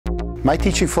My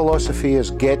teaching philosophy is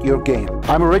get your game.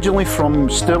 I'm originally from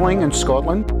Stirling in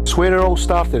Scotland. It's where it all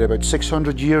started about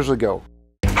 600 years ago.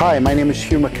 Hi, my name is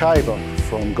Hugh McIvor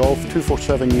from Golf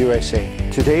 247 USA.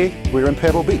 Today we're in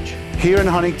Pebble Beach. Here in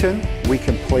Huntington we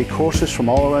can play courses from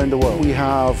all around the world. We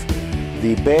have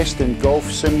the best in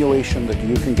golf simulation that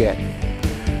you can get.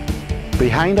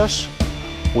 Behind us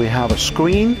we have a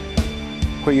screen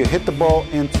where you hit the ball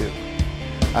into.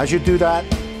 As you do that,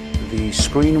 the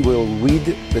screen will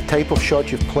read the type of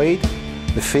shot you've played,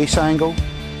 the face angle,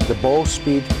 the ball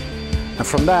speed, and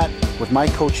from that, with my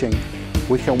coaching,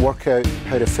 we can work out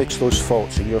how to fix those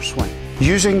faults in your swing.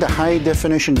 Using the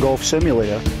high-definition golf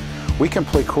simulator, we can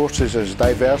play courses as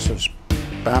diverse as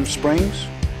Banff Springs,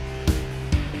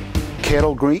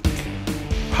 Kettle Creek,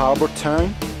 Harbour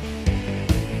Town,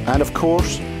 and of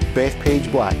course,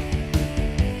 Bethpage Black.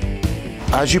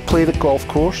 As you play the golf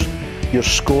course, your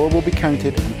score will be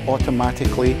counted and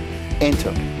automatically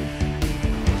entered.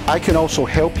 I can also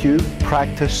help you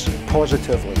practice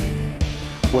positively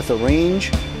with a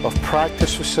range of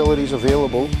practice facilities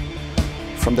available,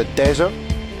 from the desert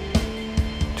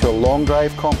to a long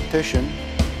drive competition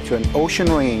to an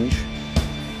ocean range.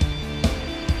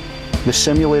 The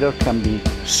simulator can be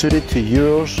suited to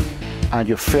yours and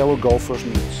your fellow golfers'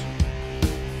 needs.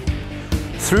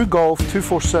 Through Golf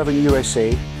 247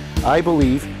 USA, I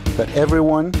believe that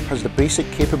everyone has the basic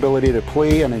capability to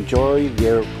play and enjoy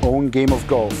their own game of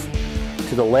golf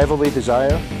to the level they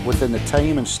desire within the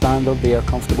time and standard they are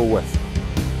comfortable with.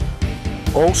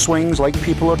 All swings, like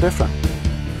people, are different.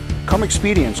 Come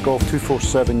experience Golf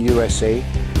 247 USA,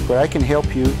 where I can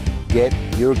help you get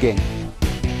your game.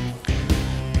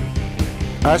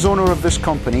 As owner of this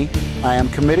company, I am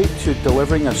committed to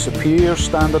delivering a superior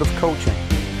standard of coaching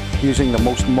using the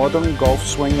most modern golf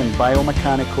swing and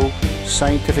biomechanical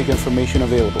scientific information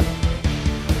available.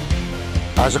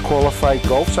 As a qualified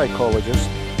golf psychologist,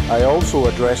 I also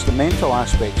address the mental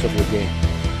aspects of your game,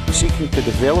 seeking to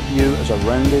develop you as a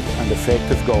rounded and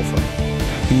effective golfer.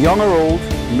 Young or old,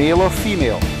 male or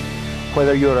female,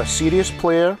 whether you're a serious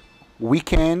player,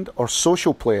 weekend or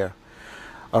social player,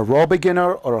 a raw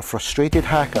beginner or a frustrated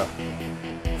hacker,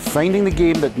 finding the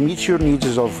game that meets your needs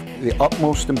is of the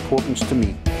utmost importance to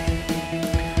me.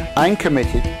 I'm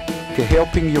committed to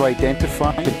helping you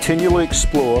identify, continually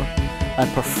explore, and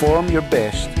perform your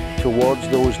best towards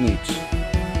those needs.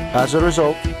 As a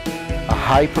result, a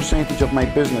high percentage of my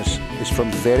business is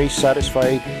from very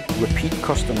satisfied repeat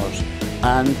customers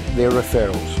and their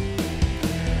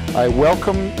referrals. I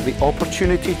welcome the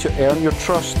opportunity to earn your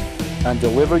trust and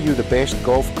deliver you the best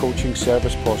golf coaching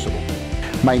service possible.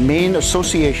 My main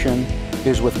association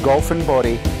is with Golf and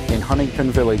Body in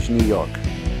Huntington Village, New York.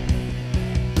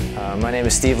 My name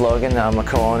is Steve Logan. I'm a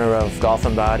co-owner of Golf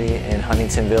and Body in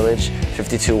Huntington Village,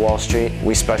 52 Wall Street.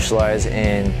 We specialize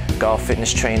in golf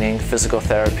fitness training, physical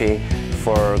therapy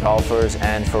for golfers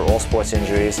and for all sports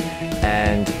injuries.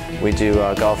 And we do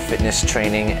golf fitness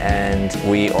training, and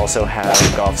we also have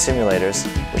golf simulators,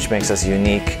 which makes us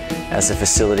unique as a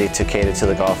facility to cater to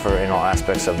the golfer in all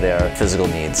aspects of their physical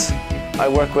needs. I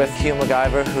work with Hugh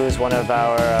McIvor, who is one of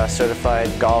our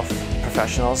certified golf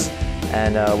professionals.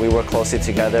 And we work closely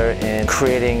together in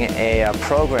creating a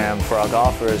program for our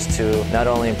golfers to not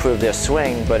only improve their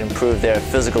swing, but improve their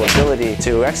physical ability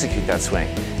to execute that swing.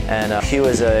 And Hugh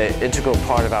is an integral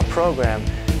part of our program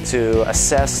to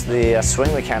assess the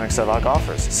swing mechanics of our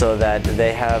golfers so that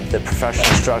they have the professional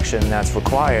instruction that's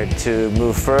required to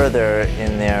move further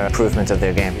in their improvement of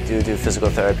their game. We do physical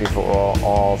therapy for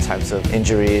all types of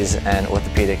injuries and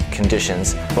orthopedic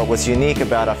conditions. But what's unique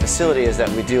about our facility is that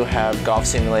we do have golf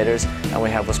simulators, and we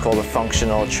have what's called a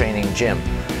functional training gym.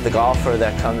 The golfer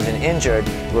that comes in injured,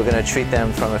 we're going to treat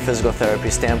them from a physical therapy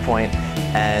standpoint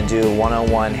and do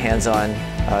one-on-one, hands-on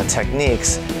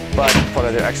techniques. But part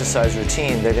of their exercise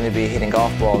routine, they're going to be hitting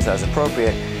golf balls as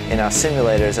appropriate in our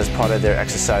simulators as part of their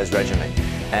exercise regimen.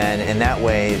 And in that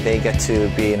way, they get to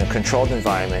be in a controlled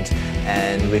environment,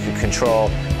 and we can control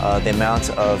the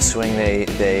amount of swing they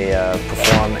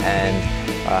perform and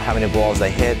how many balls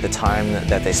they hit, the time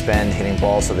that they spend hitting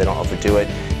balls so they don't overdo it,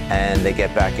 and they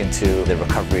get back into the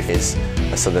recovery phase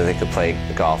so that they could play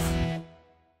golf.